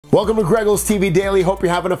Welcome to Greggles TV Daily. Hope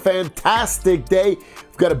you're having a fantastic day.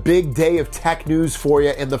 We've got a big day of tech news for you,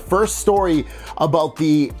 and the first story about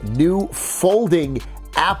the new folding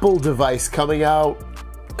Apple device coming out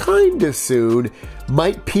kind of soon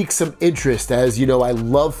might pique some interest. As you know, I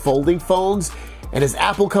love folding phones. And is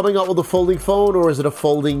Apple coming out with a folding phone, or is it a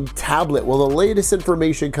folding tablet? Well, the latest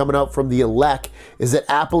information coming out from the elect is that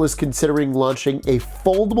Apple is considering launching a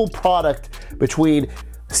foldable product between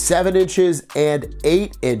 7 inches and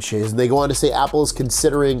 8 inches. And they go on to say Apple is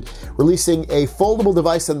considering releasing a foldable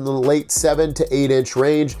device in the late 7 to 8 inch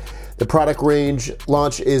range. The product range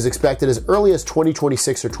launch is expected as early as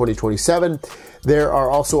 2026 or 2027. There are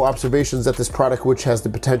also observations that this product, which has the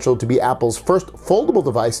potential to be Apple's first foldable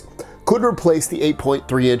device, could replace the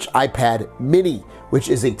 8.3-inch iPad mini, which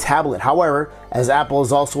is a tablet. However, as Apple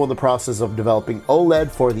is also in the process of developing OLED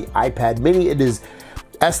for the iPad mini, it is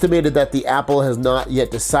estimated that the Apple has not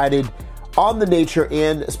yet decided on the nature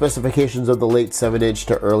and specifications of the late 7-inch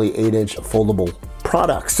to early 8-inch foldable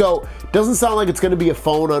product. So it doesn't sound like it's going to be a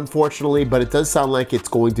phone, unfortunately, but it does sound like it's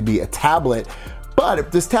going to be a tablet. But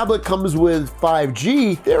if this tablet comes with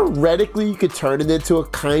 5G, theoretically you could turn it into a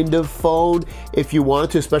kind of phone if you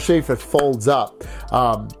wanted to, especially if it folds up.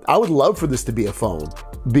 I would love for this to be a phone,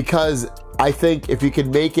 because I think if you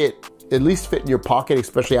can make it at least fit in your pocket,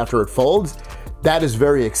 especially after it folds, that is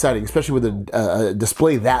very exciting, especially with a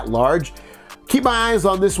display that large. Keep my eyes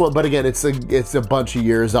on this one, but again, it's a bunch of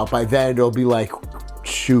years out. By then, it'll be like,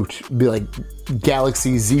 be like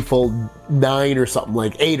Galaxy Z Fold 9 or something,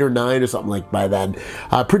 like 8 or 9 or something like by then.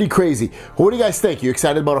 Pretty crazy. What do you guys think? You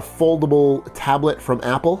excited about a foldable tablet from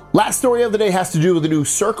Apple? Last story of the day has to do with the new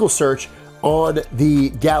circle search on the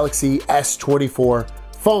Galaxy S24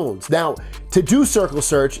 phones. Now, to do circle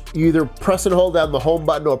search, you either press and hold down the home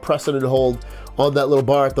button or press and hold on that little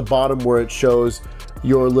bar at the bottom where it shows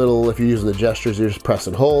your little, if you're using the gestures, you just press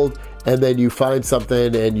and hold, and then you find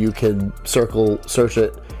something and you can search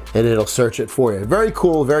it and it'll search it for you. Very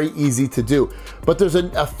cool, very easy to do. But there's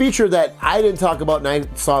a feature that I didn't talk about, and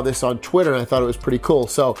I saw this on Twitter and I thought it was pretty cool.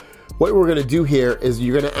 So what we're gonna do here is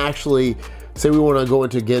you're gonna actually say we wanna go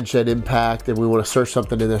into Genshin Impact and we wanna search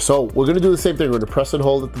something in there. So we're gonna do the same thing. We're gonna press and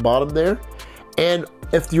hold at the bottom there. And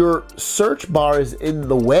if your search bar is in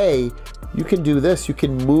the way, you can do this. You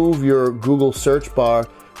can move your Google search bar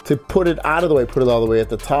to put it out of the way, put it all the way at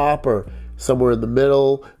the top or somewhere in the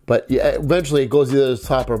middle, but eventually it goes either to the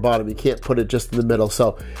top or bottom. You can't put it just in the middle.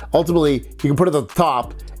 So ultimately you can put it at the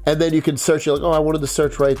top and then you can search, you're like, oh, I wanted to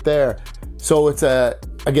search right there. So it's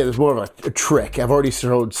again, it's more of a trick. I've already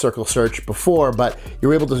showed circle search before, but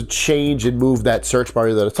you're able to change and move that search bar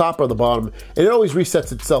either the top or the bottom, and it always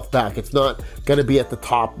resets itself back. It's not gonna be at the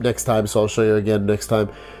top next time, so I'll show you again next time.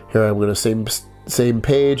 Here I'm gonna same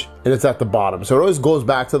page, and it's at the bottom. So it always goes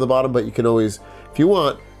back to the bottom, but you can always, if you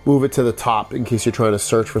want, move it to the top in case you're trying to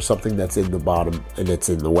search for something that's in the bottom and it's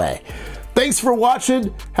in the way. Thanks for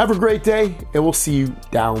watching. Have a great day, and we'll see you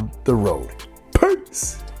down the road.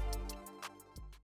 Peace.